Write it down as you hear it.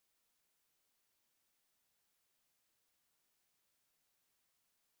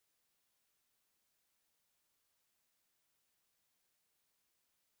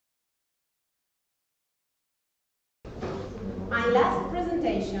My last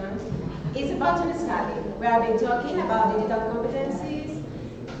presentation is about a study. We have been talking about digital competencies,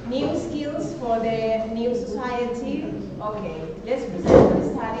 new skills for the new society. Okay, let's present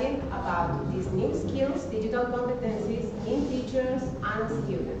a study about these new skills, digital competencies in teachers and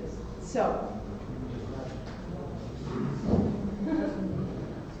students. So,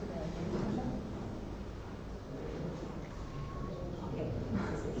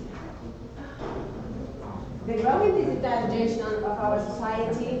 the growing digitalization of our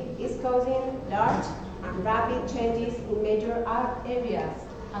society is causing large and rapid changes in major areas,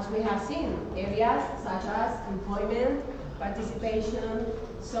 as we have seen, areas such as employment, participation,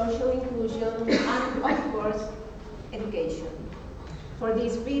 social inclusion, and of course, education. For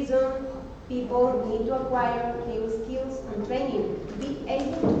this reason, people need to acquire new skills and training to be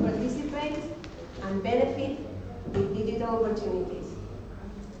able to participate and benefit with digital opportunities.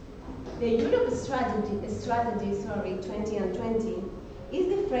 The Europe Strategy 20 and 20 is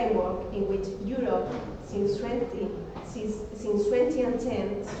the framework in which Europe, since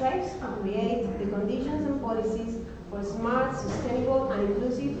 2010, strives to create the conditions and policies for smart, sustainable, and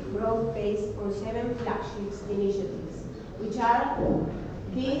inclusive growth based on 7 flagship initiatives, which are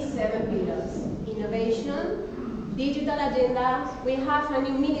these 7 pillars: innovation, digital agenda. We have a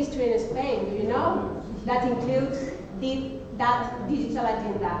new ministry in Spain, do you know? That includes that digital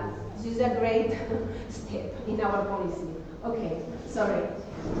agenda. This is a great step in our policy. Okay, sorry.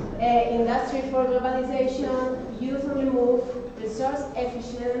 Industry for globalization, youth on the move, resource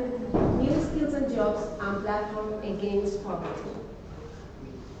efficient, new skills and jobs, and platform against poverty.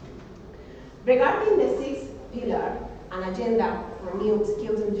 Regarding the 6th pillar, an agenda for new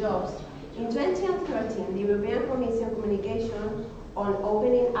skills and jobs, in 2013, the European Commission communication on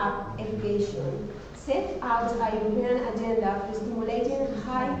opening up education set out a European agenda for stimulating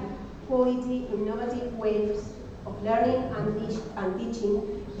high-quality, innovative ways of learning and teaching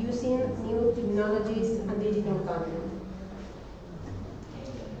using new technologies and digital content.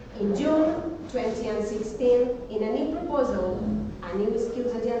 In June 2016, in a new proposal, a new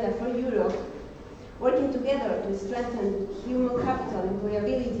skills agenda for Europe, working together to strengthen human capital,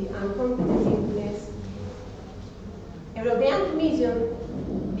 employability, and competitiveness, the European Commission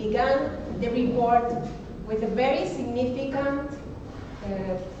began the report with a very significant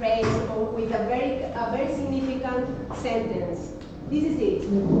phrase, or with a very significant sentence. This is it.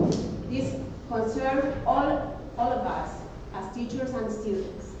 This concerns all of us as teachers and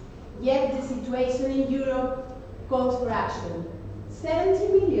students. Yet the situation in Europe calls for action. 70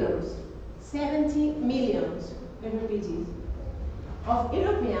 millions, let me repeat it, of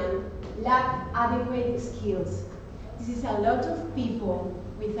Europeans lack adequate skills. This is a lot of people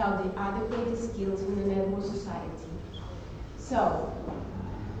without the adequate skills in the network society. So,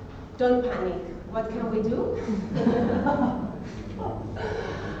 don't panic. What can we do?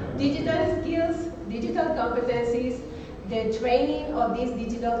 Digital skills, digital competencies, the training of these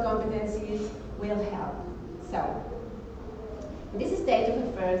digital competencies will help. So, in this state of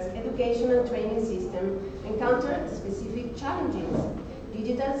affairs, education and training system encounter specific challenges.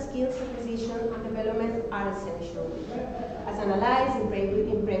 Digital skills acquisition and development are essential. As analyzed in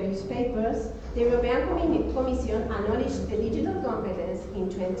previous papers, the European Commission acknowledged the digital competence in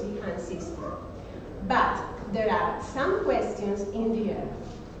 2016. But there are some questions in the air.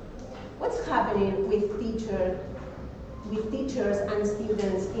 What's happening with teachers and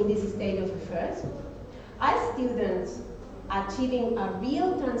students in this state of affairs? Are students achieving a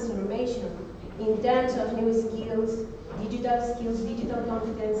real transformation in terms of new skills, digital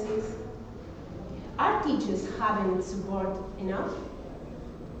competencies? Are teachers having support enough?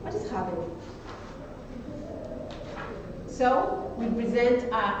 What is happening? So, we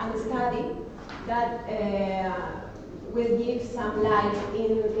present a study that will give some light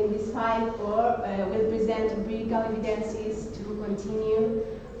in this file, or will present empirical evidences to continue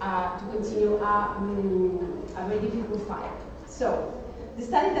a very difficult file. So, the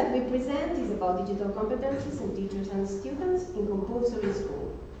study that we present is about digital competencies in teachers and students in compulsory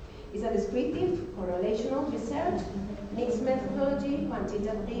school. It's a descriptive, correlational research, mixed methodology,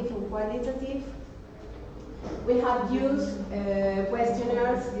 quantitative and qualitative. We have used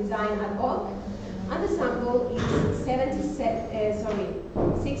questionnaires designed ad hoc, and the sample is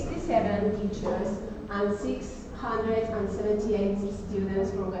 67 teachers and 678 students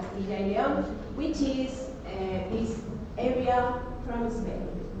from Castilla y León, which is this area from Spain.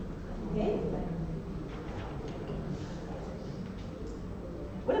 Okay?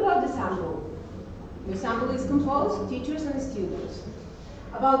 What about the sample? The sample is composed of teachers and students.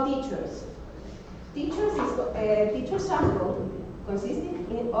 About teachers. Teacher sample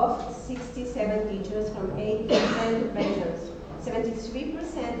consisted of 67 teachers from 8 different regions: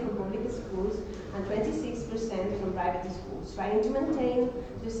 73% from public schools and 26% from private schools, trying to maintain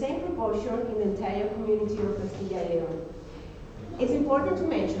the same proportion in the entire community of Castilla y León. It's important to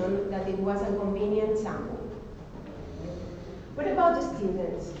mention that it was a convenient sample. What about the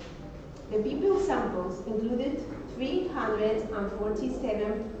students? The pupil samples included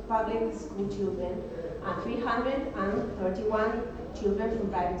 347 public school children and 331 children from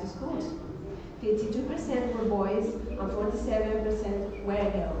private schools. 52% were boys and 47%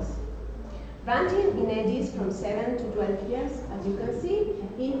 were girls. Ranging in ages from 7 to 12 years, as you can see,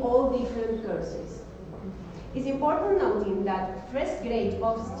 in all different courses. It's important noting that first grade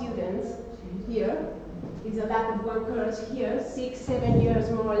of students here, it's a lack of one course here, 6-7 years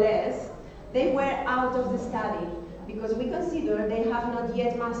more or less, they were out of the study because we consider they have not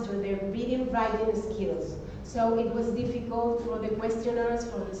yet mastered their reading, writing skills. So it was difficult for the questioners,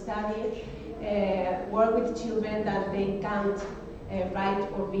 for the study, work with children that they can't write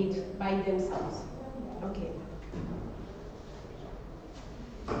or read by themselves. Okay.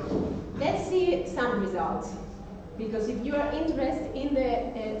 Let's see some results. Because if you are interested in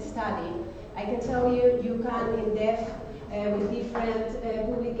the study, I can tell you, you can in depth with different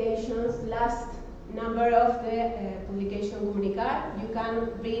publications, last number of the publication Comunicar, you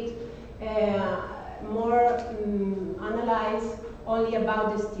can read more, analyze only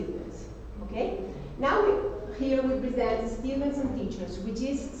about the students, okay? Now here we present students and teachers, which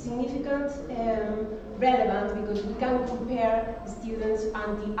is significant, relevant, because we can compare students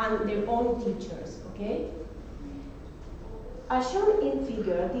and their own teachers, okay? As shown in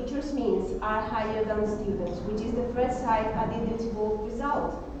figure, teachers' means are higher than students, which is the first sight identifiable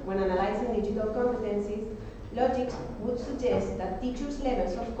result. When analyzing digital competencies, logic would suggest that teachers'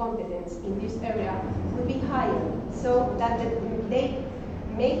 levels of competence in this area would be higher, so that they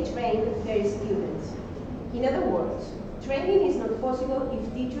may train their students. In other words, training is not possible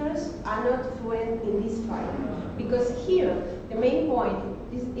if teachers are not fluent in this field, because here the main point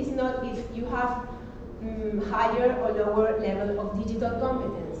is not if you have higher or lower level of digital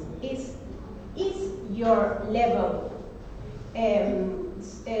competence. Is your level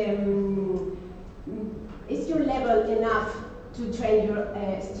is your level enough to train your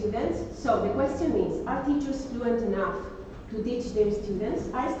students? So the question is, are teachers fluent enough to teach their students?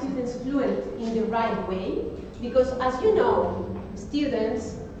 Are students fluent in the right way? Because as you know,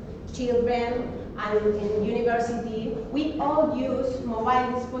 students, children, and in university, we all use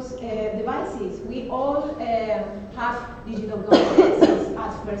mobile devices. We all have digital competencies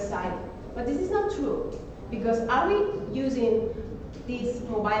at first sight. But this is not true, because are we using these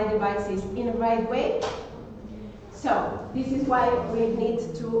mobile devices in the right way? So this is why we need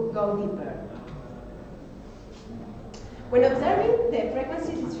to go deeper. When observing the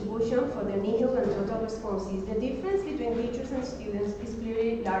frequency distribution for the nihil and total responses, the difference between teachers and students is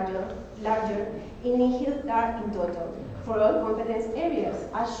clearly larger in nihil than in total for all competence areas,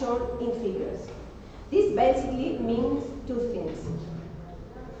 as shown in figures. This basically means two things.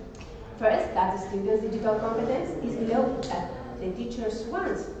 First, that the student's digital competence is below the teacher's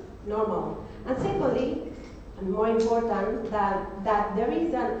ones, normal. And secondly, and more important, that there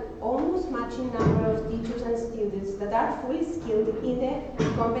is an almost matching number of teachers and students that are fully skilled in the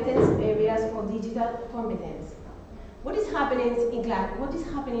competence areas of digital competence. What is happening in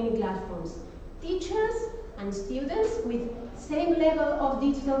classrooms? Teachers and students with same level of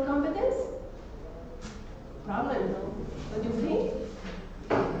digital competence? Problem, what do you think?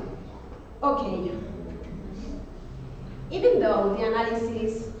 Okay. Even though the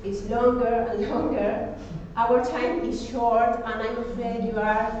analysis is longer and longer, our time is short, and I'm afraid you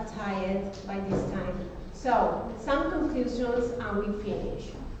are tired by this time. So, some conclusions and we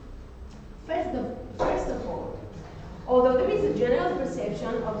finish. First of all, although there is a general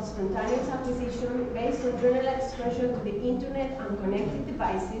perception of spontaneous acquisition based on general exposure to the internet and connected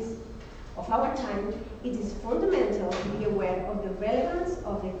devices of our time, it is fundamental to be aware of the relevance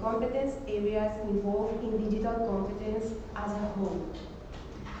of the competence areas involved in digital competence as a whole.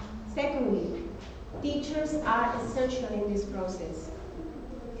 Secondly, teachers are essential in this process.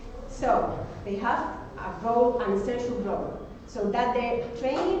 So, they have a role, an essential role, so that their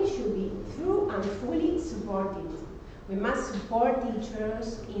training should be through and fully supported. We must support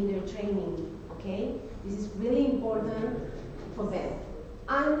teachers in their training, okay? This is really important for them.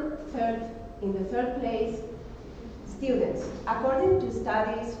 And third, in the third place, students. According to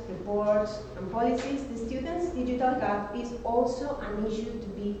studies, reports, and policies, the students' digital gap is also an issue to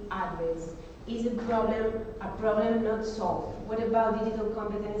be addressed. Is a problem not solved? What about digital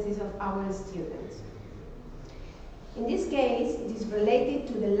competencies of our students? In this case, it is related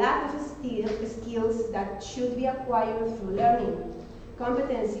to the lack of skills that should be acquired through learning,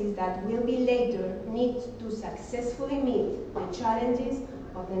 competencies that will be later need to successfully meet the challenges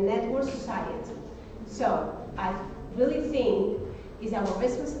of the network society. So, I really think it's our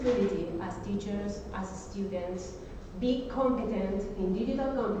responsibility as teachers, as students, be competent in digital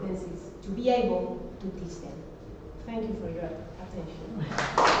competencies to be able to teach them. Thank you for your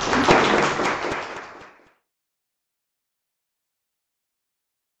attention.